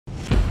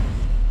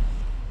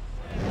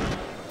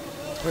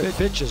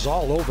Fitch is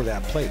all over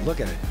that plate. Look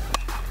at it.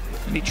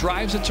 And he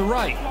drives it to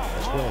right.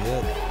 It's well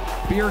hit.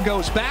 Beer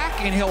goes back,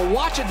 and he'll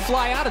watch it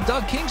fly out of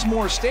Doug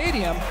Kingsmore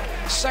Stadium.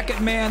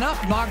 Second man up,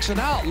 knocks it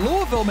out.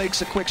 Louisville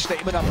makes a quick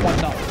statement up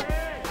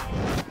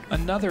 1-0.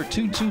 Another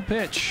 2-2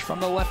 pitch from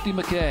the lefty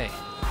McKay.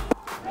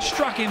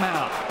 Struck him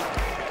out.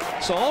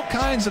 So all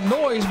kinds of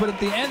noise, but at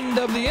the end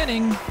of the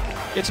inning,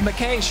 it's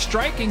McKay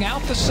striking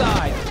out the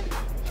side.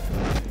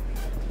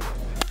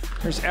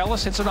 Here's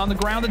Ellis, hits it on the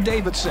ground to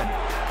Davidson.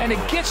 And it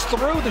gets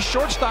through the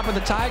shortstop of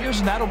the Tigers,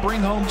 and that'll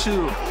bring home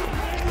 2.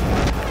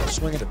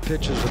 Swinging the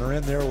pitches that are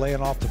in there,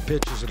 laying off the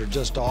pitches that are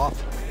just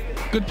off.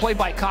 Good play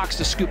by Cox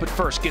to scoop at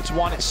first. Gets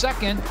 1 at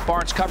second.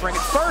 Barnes covering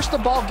at first. The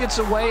ball gets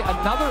away.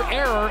 Another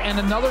error and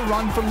another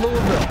run for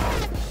Louisville.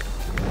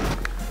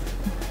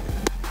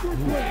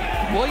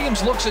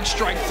 Williams looks at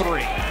strike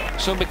 3.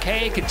 So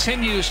McKay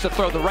continues to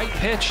throw the right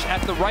pitch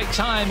at the right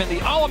time, and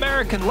the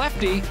All-American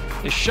lefty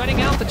is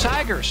shutting out the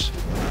Tigers.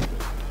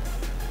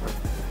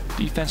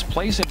 Defense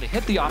plays him to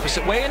hit the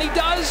opposite way, and he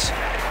does,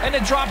 and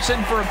it drops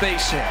in for a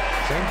base hit.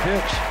 Same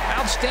pitch.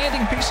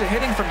 Outstanding piece of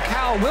hitting from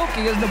Cal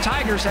Wilkie as the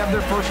Tigers have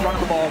their first run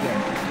of the ball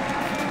game.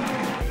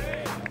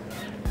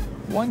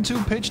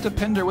 1-2 pitch to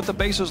Pinder with the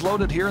bases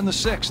loaded here in the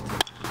 6th.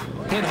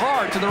 Hit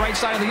hard to the right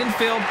side of the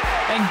infield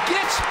and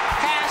gets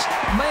past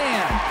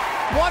man.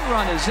 1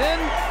 run is in,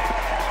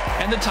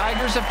 and the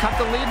Tigers have cut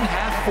the lead in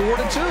half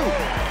 4-2.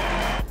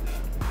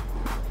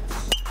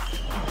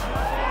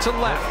 To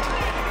left.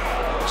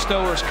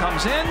 Stowers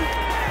comes in,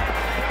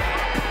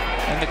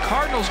 and the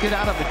Cardinals get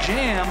out of a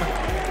jam,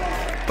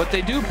 but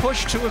they do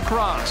push 2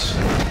 across.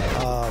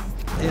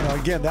 You know,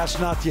 again, that's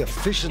not the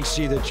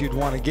efficiency that you'd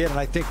want to get, and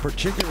I think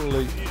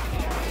particularly...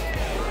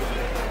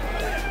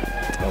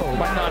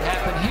 Might not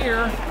happen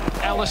here.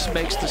 Ellis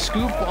makes the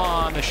scoop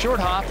on the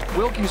short hop.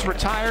 Wilkie's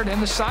retired, and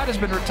the side has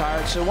been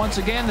retired. So once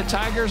again, the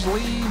Tigers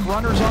leave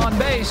runners on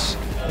base.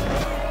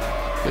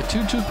 The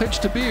 2-2 pitch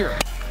to Beer.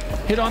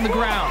 Hit on the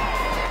ground.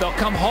 They'll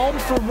come home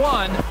for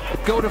 1,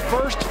 go to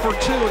first for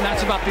 2, and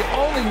that's about the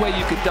only way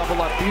you could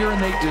double up Beer,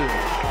 and they do.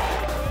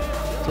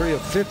 3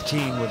 of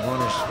 15 with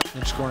runners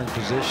in scoring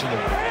position,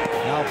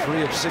 and now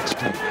 3 of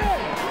 16.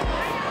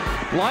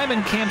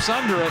 Lyman camps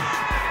under it,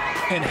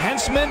 and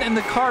Hensman and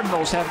the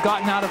Cardinals have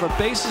gotten out of a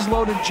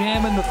bases-loaded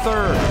jam in the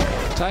 3rd.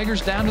 Tigers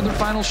down to their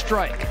final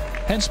strike.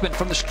 Hensman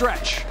from the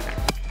stretch.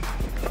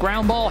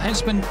 Ground ball,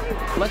 Hensman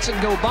lets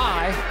it go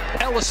by.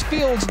 Ellis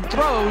fields and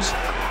throws.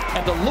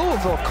 And the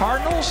Louisville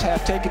Cardinals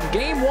have taken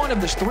game 1 of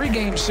this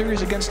 3-game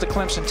series against the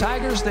Clemson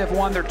Tigers. They've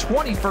won their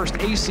 21st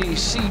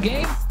ACC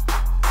game.